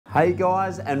Hey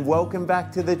guys, and welcome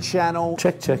back to the channel.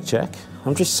 Check.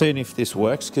 I'm just seeing if this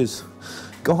works because,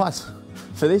 guys,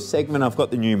 for this segment I've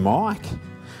got the new mic.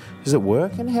 Is it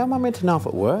working? How am I meant to know if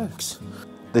it works?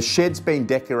 The shed's been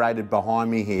decorated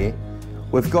behind me here.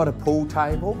 We've got a pool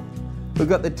table. We've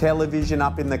got the television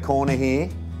up in the corner here.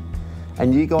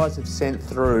 And you guys have sent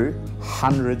through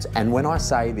hundreds, and when I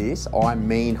say this, I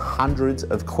mean hundreds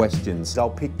of questions. I'll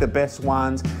pick the best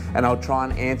ones and I'll try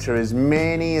and answer as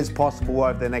many as possible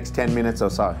over the next 10 minutes or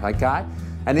so, okay?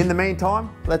 And in the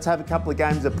meantime, let's have a couple of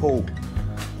games of pool.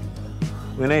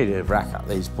 We need to rack up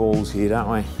these balls here, don't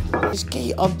we?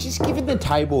 I've just given the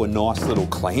table a nice little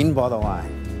clean, by the way.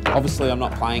 Obviously, I'm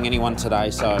not playing anyone today,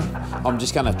 so I'm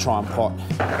just gonna try and pot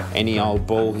any old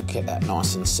ball. Get that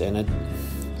nice and centered.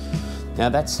 Now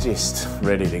that's just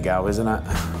ready to go, isn't it?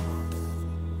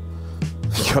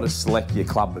 You've got to select your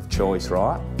club of choice,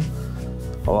 right?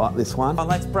 I like this one. Well,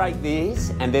 let's break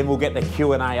this and then we'll get the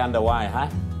Q&A underway, hey?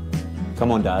 Come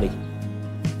on, Daddy.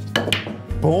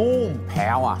 Boom,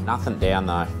 power, nothing down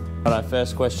though. Righto,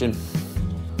 first question.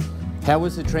 How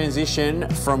was the transition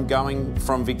from going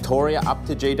from Victoria up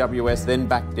to GWS, then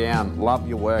back down? Love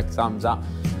your work, thumbs up.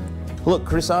 Look,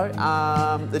 Chriso,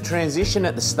 the transition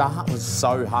at the start was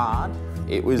so hard.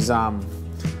 It was,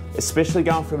 especially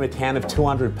going from a town of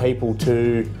 200 people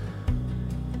to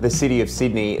the city of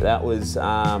Sydney, that was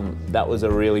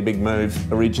a really big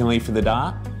move originally for the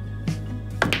dart.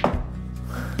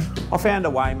 I found a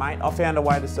way, mate. I found a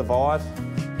way to survive.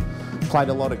 Played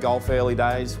a lot of golf early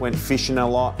days, went fishing a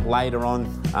lot. Later on,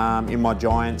 in my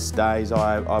Giants days,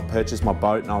 I purchased my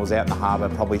boat and I was out in the harbour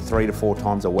probably 3 to 4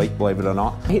 times a week, believe it or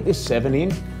not. I hit this 7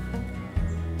 in.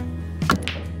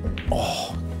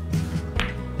 Oh,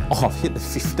 I've hit the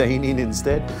 15 in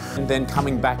instead. And then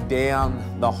coming back down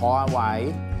the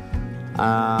highway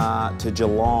to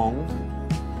Geelong,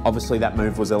 obviously that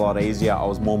move was a lot easier. I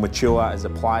was more mature as a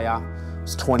player. I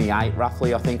was 28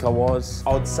 roughly, I think I was.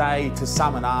 I would say, to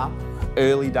sum it up,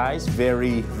 early days,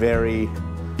 very, very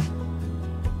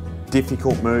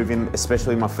difficult move,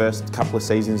 especially my first couple of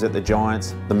seasons at the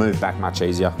Giants. The move back much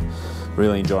easier.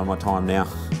 Really enjoying my time now,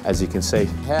 as you can see.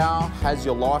 How has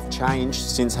your life changed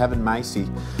since having Macy?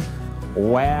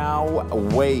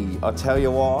 Wow-wee, I tell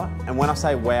you what. And when I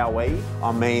say wow-wee,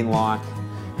 I mean like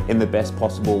in the best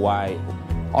possible way.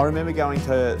 I remember going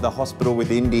to the hospital with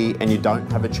Indy and you don't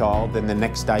have a child, then the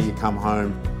next day you come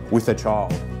home with a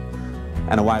child.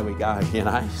 And away we go, you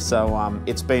know. So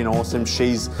it's been awesome.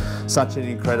 She's such an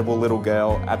incredible little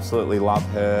girl. Absolutely love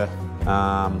her.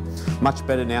 Much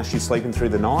better now. She's sleeping through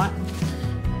the night.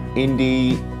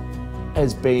 Indy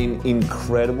has been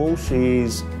incredible.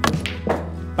 She's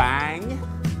bang.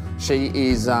 She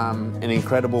is an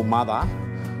incredible mother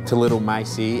to little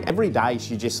Macy. Every day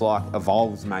she just like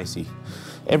evolves, Macy.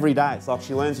 Every day. It's like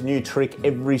she learns a new trick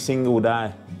every single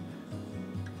day.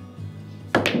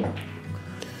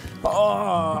 Oh,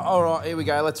 all right, here we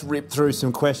go. Let's rip through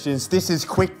some questions. This is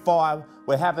quick fire.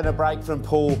 We're having a break from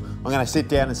pool. I'm going to sit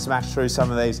down and smash through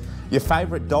some of these. Your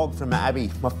favourite dog from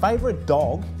Abby? My favourite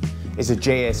dog is a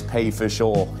GSP for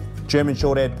sure. German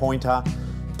short-haired pointer.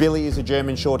 Billy is a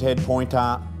German short-haired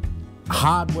pointer.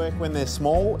 Hard work when they're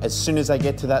small. As soon as they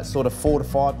get to that sort of 4 to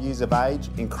 5 years of age,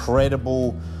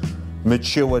 incredible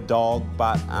mature dog,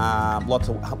 but lots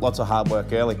of hard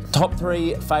work early. Top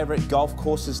 3 favourite golf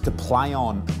courses to play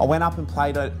on. I went up and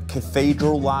played at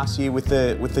Cathedral last year with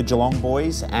the Geelong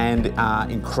boys, and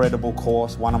incredible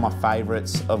course, one of my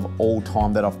favourites of all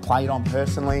time that I've played on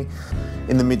personally.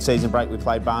 In the mid-season break we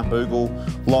played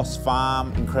Barnbougle, Lost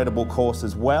Farm, incredible course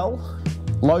as well.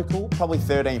 Local, probably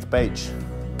 13th Beach.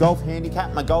 Golf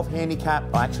handicap, my golf handicap,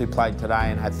 I actually played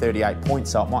today and had 38 points,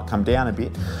 so it might come down a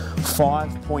bit.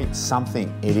 5 point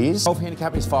something it is. Golf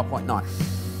handicap is 5.9.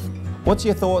 What's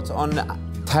your thoughts on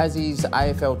Tassie's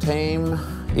AFL team?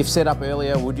 If set up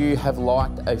earlier, would you have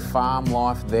liked a farm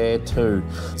life there too?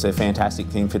 It's a fantastic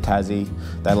thing for Tassie.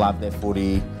 They love their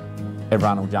footy.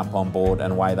 Everyone will jump on board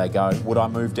and away they go. Would I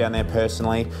move down there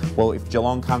personally? Well, if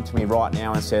Geelong come to me right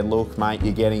now and said, look mate,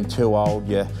 you're getting too old,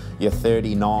 you're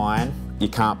 39, you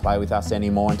can't play with us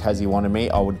anymore, and Tassie wanted me,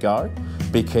 I would go,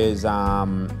 because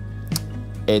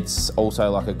it's also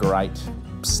like a great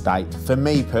state. For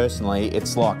me personally,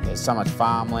 it's like there's so much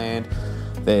farmland,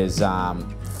 there's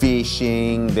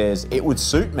fishing, it would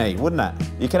suit me, wouldn't it?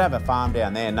 You could have a farm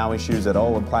down there, no issues at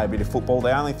all, and play a bit of football.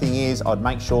 The only thing is, I'd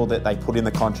make sure that they put in the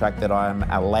contract that I am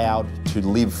allowed to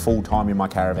live full-time in my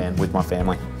caravan with my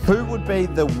family. Who would be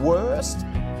the worst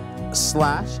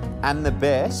 / and the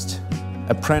best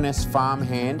apprentice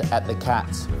farmhand at the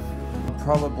Cats? I'd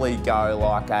probably go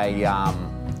like a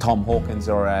Tom Hawkins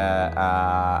or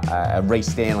a Reece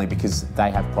Stanley, because they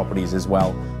have properties as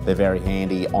well. they're very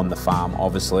handy on the farm,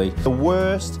 obviously. The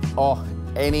worst,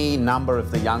 any number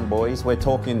of the young boys. We're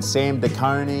talking Sam de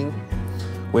Koning,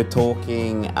 we're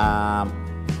talking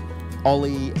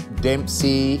Ollie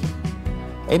Dempsey.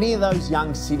 Any of those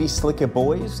young city slicker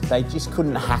boys, they just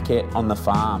couldn't hack it on the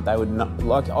farm. They would not,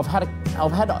 like, I've had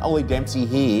Ollie Dempsey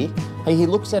here. He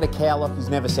looks at a cow like he's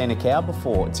never seen a cow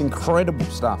before. It's incredible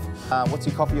stuff. What's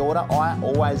your coffee order? I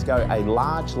always go a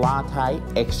large latte,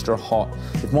 extra hot.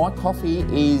 If my coffee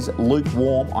is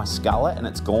lukewarm, I scull it and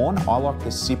it's gone. I like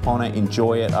to sip on it,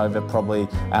 enjoy it over probably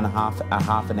a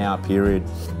half an hour period.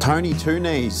 Tony Two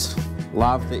Knees,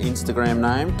 love the Instagram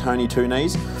name, Tony Two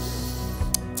Knees.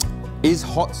 Is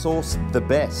hot sauce the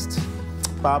best?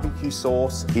 Barbecue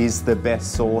sauce is the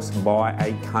best sauce by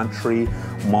a country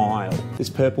mile. This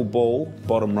purple ball,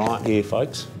 bottom right here,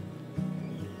 folks.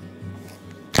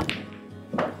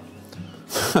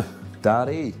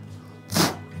 Dirty.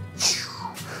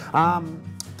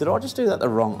 Did I just do that the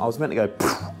wrong? I was meant to go.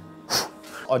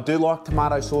 I do like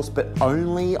tomato sauce, but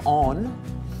only on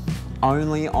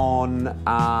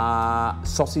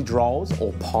sausage rolls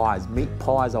or pies. Meat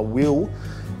pies, I will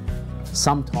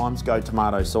sometimes go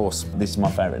tomato sauce. This is my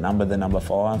favourite number, the number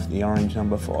 5, the orange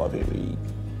number 5. Here we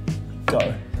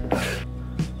go.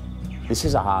 This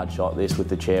is a hard shot, this, with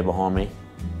the chair behind me.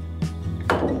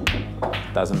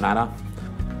 Doesn't matter.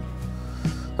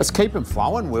 Let's keep them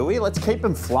flowing, will we? Let's keep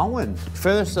them flowing.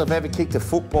 Furthest I've ever kicked a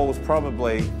football was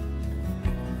probably,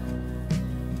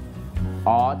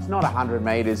 it's not 100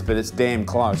 metres, but it's damn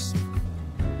close.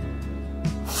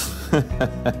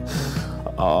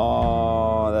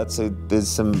 There's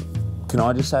some, can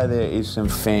I just say there is some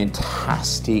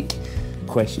fantastic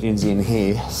questions in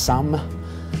here. Some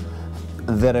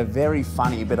that are very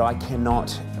funny, but I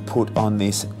cannot put on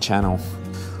this channel.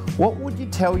 What would you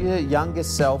tell your younger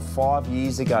self 5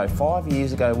 years ago? 5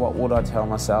 years ago, what would I tell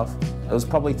myself? It was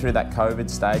probably through that COVID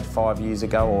stage 5 years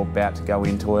ago, or about to go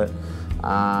into it.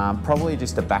 Probably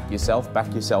just to back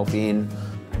yourself in.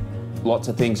 Lots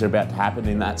of things are about to happen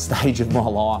in that stage of my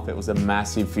life. It was a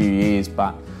massive few years,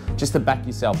 but just to back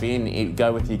yourself in,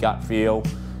 go with your gut feel.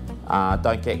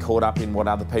 Don't get caught up in what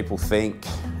other people think,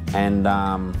 and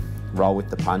roll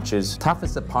with the punches.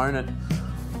 Toughest opponent?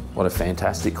 What a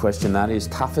fantastic question that is.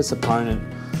 Toughest opponent?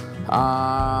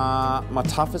 My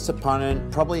toughest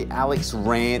opponent, probably Alex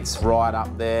Rance, right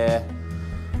up there.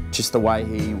 Just the way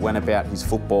he went about his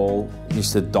football,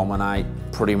 used to dominate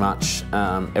pretty much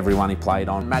everyone he played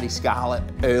on. Matty Scarlett,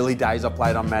 early days I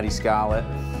played on Matty Scarlett,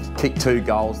 kicked 2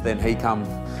 goals, then he come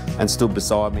and stood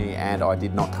beside me and I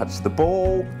did not touch the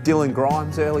ball. Dylan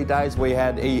Grimes, early days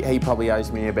he probably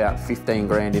owes me about 15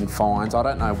 grand in fines. I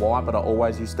don't know why, but I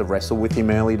always used to wrestle with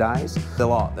him early days.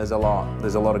 There's a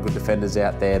lot of good defenders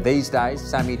out there. These days,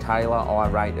 Sammy Taylor I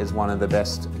rate as one of the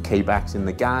best key backs in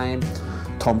the game.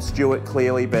 Tom Stewart,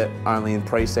 clearly, but only in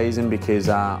pre-season because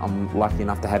I'm lucky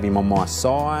enough to have him on my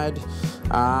side.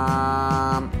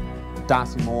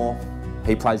 Darcy Moore,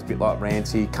 he plays a bit like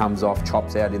Rancy, comes off,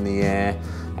 chops out in the air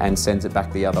and sends it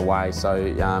back the other way. So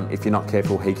if you're not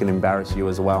careful, he can embarrass you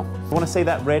as well. You want to see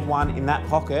that red one in that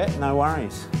pocket? No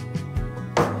worries.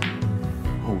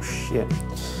 Oh shit.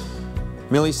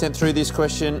 Millie sent through this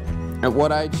question. At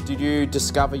what age did you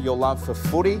discover your love for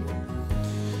footy?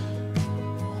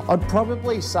 I'd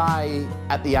probably say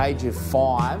at the age of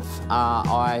 5,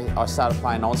 I started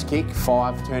playing Auskick,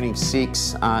 5 turning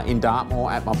 6 in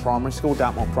Dartmoor at my primary school,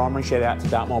 Dartmoor Primary. Shout out to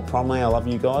Dartmoor Primary, I love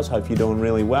you guys, hope you're doing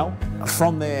really well.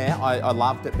 From there, I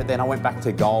loved it, but then I went back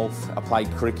to golf, I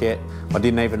played cricket. I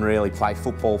didn't even really play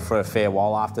football for a fair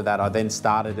while after that. I then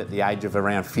started at the age of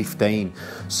around 15.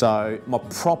 So my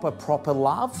proper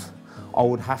love, I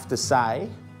would have to say,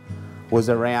 was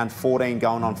around 14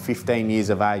 going on 15 years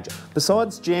of age.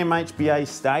 Besides GMHBA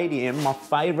Stadium, my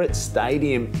favourite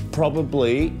stadium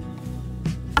probably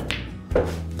the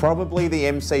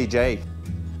MCG.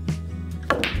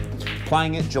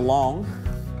 Playing at Geelong,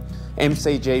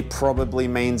 MCG probably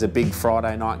means a big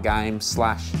Friday night game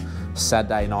 /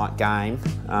 Saturday night game.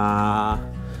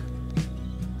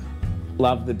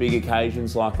 Love the big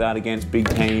occasions like that against big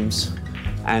teams,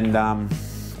 and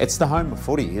it's the home of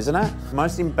footy, isn't it?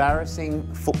 Most embarrassing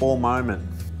football moment.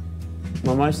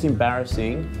 My most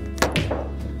embarrassing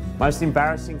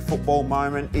football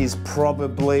moment is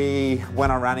probably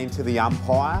when I ran into the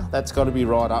umpire. That's got to be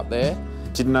right up there.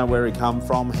 Didn't know where he come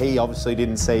from. He obviously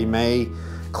didn't see me.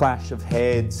 Clash of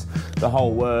heads, the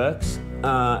whole works.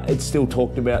 It's still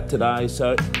talked about today,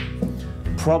 so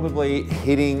probably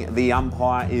hitting the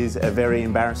umpire is a very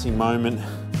embarrassing moment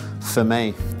for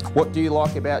me. What do you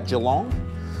like about Geelong?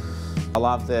 I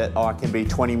love that I can be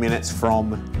 20 minutes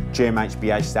from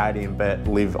GMHBA Stadium but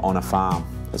live on a farm.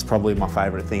 That's probably my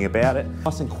favourite thing about it.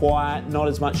 Nice and quiet, not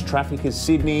as much traffic as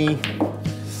Sydney.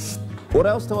 What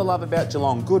else do I love about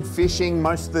Geelong? Good fishing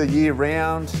most of the year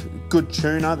round. Good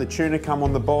tuna, the tuna come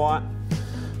on the bite.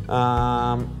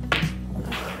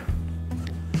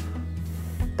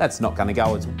 That's not gonna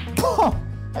go as... How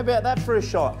about that for a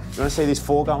shot? You wanna see this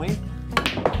 4 go in?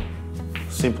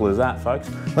 Simple as that, folks.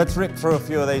 Let's rip through a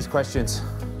few of these questions.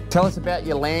 Tell us about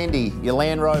your Landy, your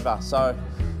Land Rover. So,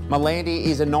 my Landy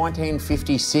is a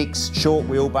 1956 short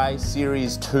wheelbase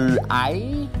Series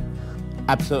 2A.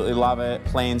 Absolutely love it.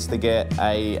 Plans to get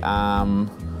a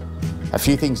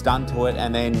few things done to it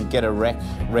and then get a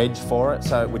reg for it,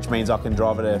 so which means I can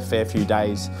drive it a fair few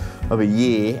days of a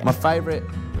year. My favourite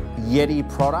Yeti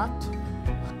product.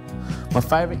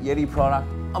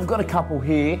 I've got a couple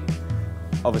here.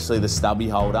 Obviously the stubby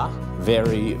holder,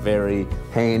 very, very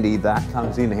handy. That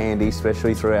comes in handy,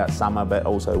 especially throughout summer, but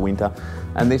also winter.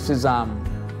 And this is a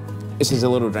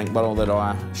little drink bottle that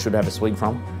I should have a swig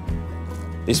from.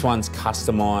 This one's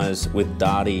customised with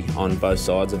Darty on both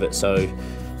sides of it, so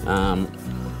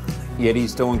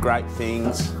Yeti's doing great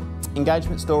things.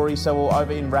 Engagement story, so we're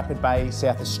over in Rapid Bay,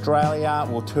 South Australia.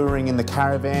 We're touring in the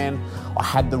caravan. I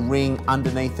had the ring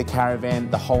underneath the caravan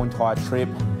the whole entire trip,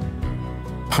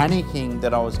 panicking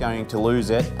that I was going to lose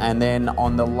it. And then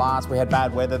on the last, we had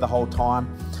bad weather the whole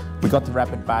time. We got to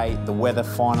Rapid Bay, the weather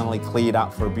finally cleared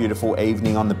up for a beautiful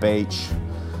evening on the beach.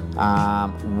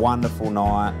 Wonderful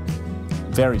night,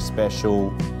 very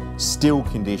special, still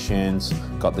conditions,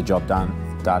 got the job done.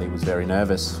 Darty was very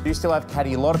nervous. Do you still have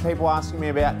Caddy? A lot of people asking me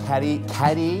about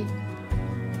Caddy.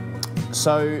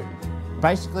 So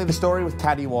basically the story with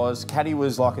Caddy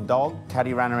was like a dog.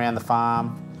 Caddy ran around the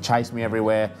farm, chased me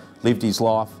everywhere, lived his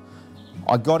life.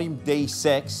 I got him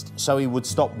de-sexed so he would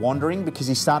stop wandering because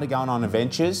he started going on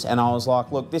adventures, and I was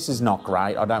like, look, this is not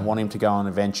great. I don't want him to go on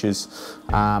adventures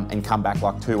and come back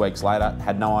like 2 weeks later.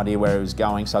 Had no idea where he was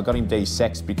going, so I got him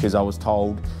de-sexed because I was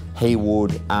told he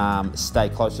would stay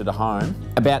closer to home.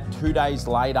 About 2 days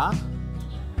later,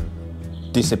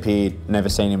 disappeared, never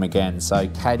seen him again. So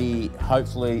Caddy,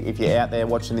 hopefully if you're out there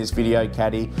watching this video,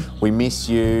 Caddy, we miss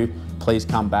you. Please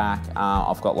come back.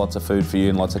 I've got lots of food for you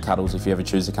and lots of cuddles if you ever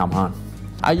choose to come home.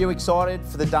 Are you excited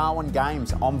for the Darwin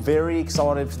Games? I'm very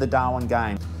excited for the Darwin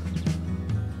Games.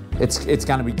 It's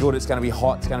going to be good, it's going to be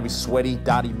hot, it's going to be sweaty.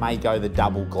 Darty may go the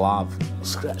double glove.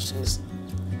 Scratch this.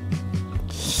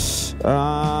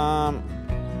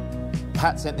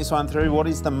 Pat sent this one through. What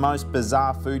is the most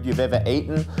bizarre food you've ever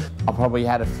eaten? I probably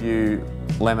had a few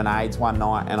lemonades one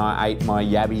night and I ate my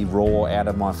yabby raw out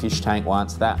of my fish tank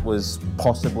once. That was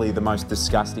possibly the most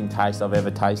disgusting taste I've ever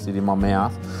tasted in my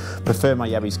mouth. Prefer my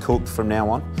yabbies cooked from now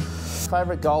on.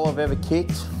 Favourite goal I've ever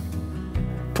kicked?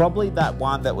 Probably that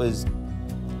one that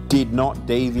did not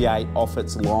deviate off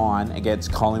its line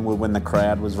against Collingwood when the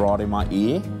crowd was right in my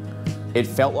ear. It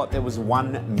felt like there was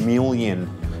 1 million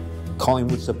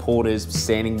Collingwood supporters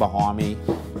standing behind me,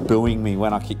 booing me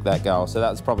when I kicked that goal. So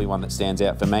that's probably one that stands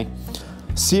out for me.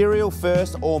 Cereal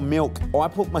first or milk? I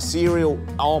put my cereal,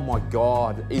 oh my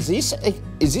God. Is this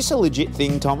a legit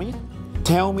thing, Tommy?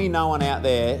 Tell me no one out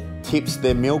there tips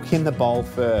their milk in the bowl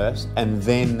first and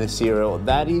then the cereal.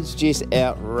 That is just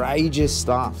outrageous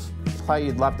stuff. Player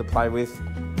you'd love to play with,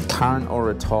 current or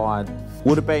retired?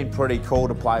 Would have been pretty cool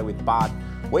to play with Bud.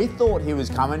 We thought he was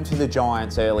coming to the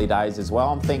Giants early days as well.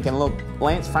 I'm thinking, look,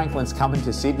 Lance Franklin's coming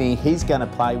to Sydney, he's gonna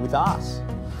play with us.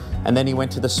 And then he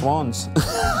went to the Swans.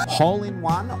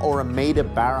 Hole-in-one or a metre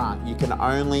barra? You can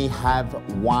only have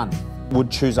one. Would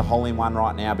choose a hole-in-one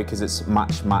right now because it's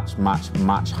much, much, much,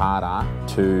 much harder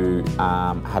to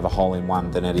have a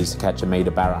hole-in-one than it is to catch a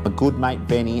metre barra. A good mate,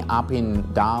 Benny, up in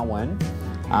Darwin,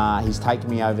 he's taken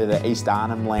me over the East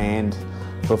Arnhem land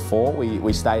before.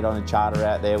 We stayed on a charter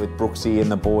out there with Brooksy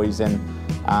and the boys, and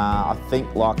I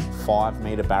think like 5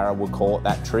 metre barra were caught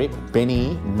that trip.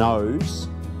 Benny knows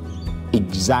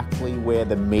exactly where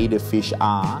the metre fish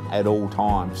are at all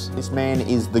times. This man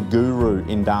is the guru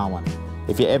in Darwin.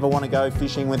 If you ever want to go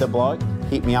fishing with a bloke,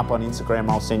 hit me up on Instagram,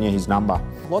 I'll send you his number.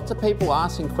 Lots of people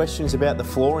asking questions about the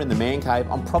floor in the man cave.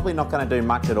 I'm probably not going to do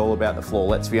much at all about the floor,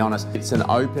 let's be honest. It's an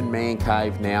open man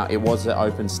cave now. It was an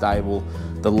open stable.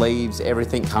 The leaves,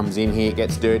 everything comes in here, it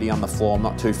gets dirty on the floor. I'm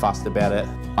not too fussed about it.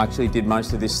 I actually did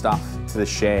most of this stuff to the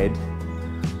shed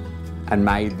and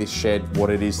made this shed what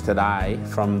it is today,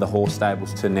 from the horse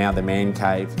stables to now the man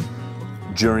cave,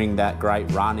 during that great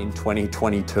run in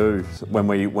 2022 when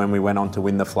we went on to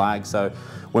win the flag. So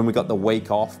when we got the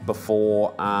week off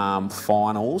before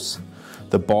finals,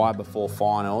 the bye before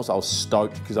finals, I was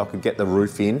stoked because I could get the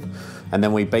roof in. And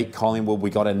then we beat Collingwood, we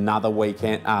got another week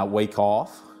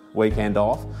off. weekend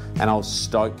off, and I was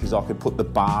stoked because I could put the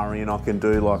bar in, I can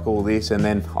do like all this, and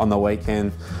then on the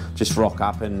weekend just rock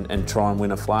up and try and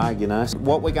win a flag, you know.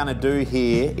 What we're gonna do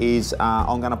here is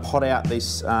I'm gonna pot out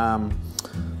this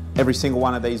every single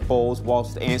one of these balls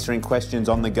whilst answering questions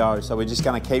on the go. So we're just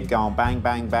gonna keep going, bang,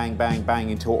 bang, bang, bang,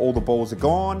 bang, until all the balls are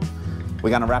gone. We're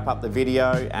gonna wrap up the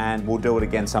video and we'll do it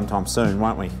again sometime soon,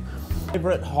 won't we?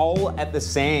 Favorite hole at the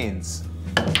Sands.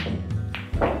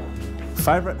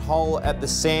 Favorite hole at the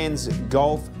Sands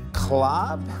Golf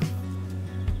Club?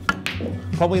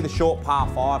 Probably the short par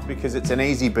 5 because it's an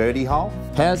easy birdie hole.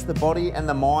 How's the body and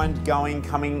the mind going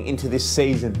coming into this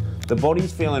season? The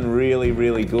body's feeling really,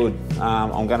 really good.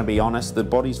 I'm gonna be honest, the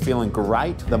body's feeling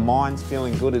great. The mind's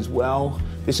feeling good as well.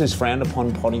 This is frowned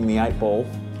upon, potting the 8 ball,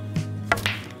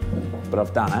 but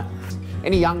I've done it.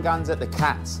 Any young guns at the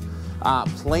Cats?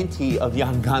 Plenty of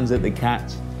young guns at the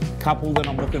Cats. Couple that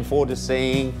I'm looking forward to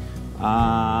seeing.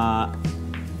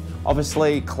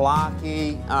 Obviously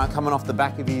Clarkey coming off the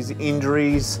back of his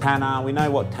injuries. Tanner, we know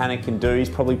what Tanner can do. He's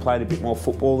probably played a bit more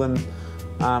football than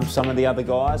some of the other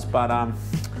guys, but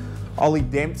Ollie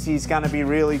Dempsey's going to be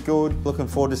really good. Looking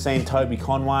forward to seeing Toby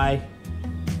Conway.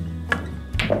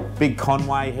 Big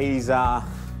Conway, he's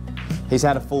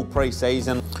had a full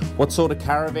pre-season. What sort of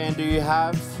caravan do you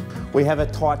have? We have a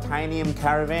titanium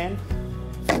caravan.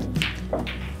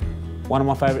 One of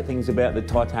my favourite things about the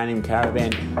titanium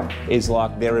caravan is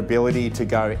like their ability to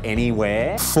go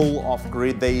anywhere. Full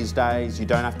off-grid these days. You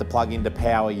don't have to plug into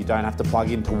power, you don't have to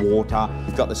plug into water.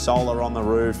 You've got the solar on the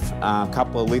roof, a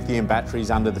couple of lithium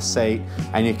batteries under the seat,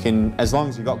 and you can, as long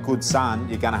as you've got good sun,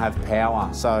 you're gonna have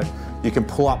power. So you can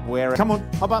pull up where... Come on,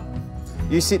 hop up.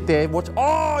 You sit there, watch.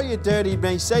 Oh, you dirtied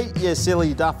me seat, you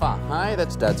silly duffer. Hey,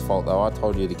 that's Dad's fault though. I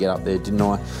told you to get up there, didn't I?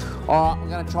 All right, I'm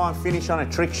gonna try and finish on a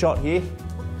trick shot here.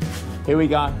 Here we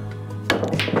go.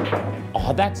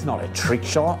 Oh, that's not a trick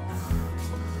shot.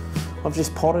 I've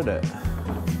just potted it.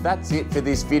 That's it for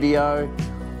this video.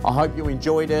 I hope you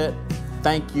enjoyed it.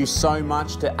 Thank you so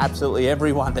much to absolutely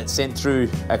everyone that sent through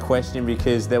a question,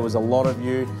 because there was a lot of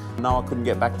you. No, I couldn't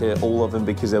get back to all of them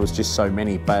because there was just so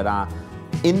many, but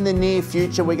in the near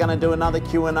future, we're gonna do another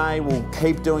Q&A. We'll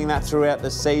keep doing that throughout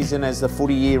the season as the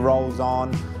footy year rolls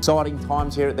on. Exciting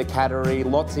times here at the Cattery.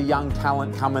 Lots of young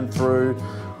talent coming through.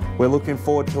 We're looking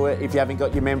forward to it. If you haven't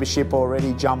got your membership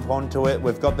already, jump onto it.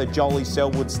 We've got the Jolly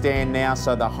Selwood stand now,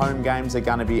 so the home games are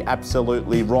gonna be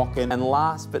absolutely rocking. And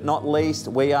last but not least,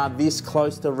 we are this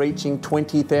close to reaching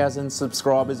 20,000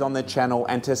 subscribers on the channel.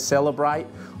 And to celebrate,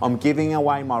 I'm giving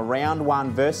away my round 1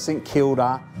 versus St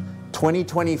Kilda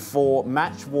 2024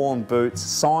 match worn boots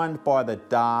signed by the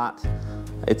Dart.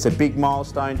 It's a big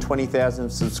milestone, 20,000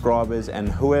 subscribers, and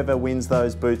whoever wins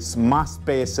those boots must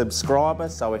be a subscriber.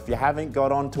 So if you haven't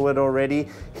got onto it already,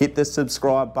 hit the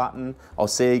subscribe button. I'll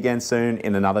see you again soon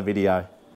in another video.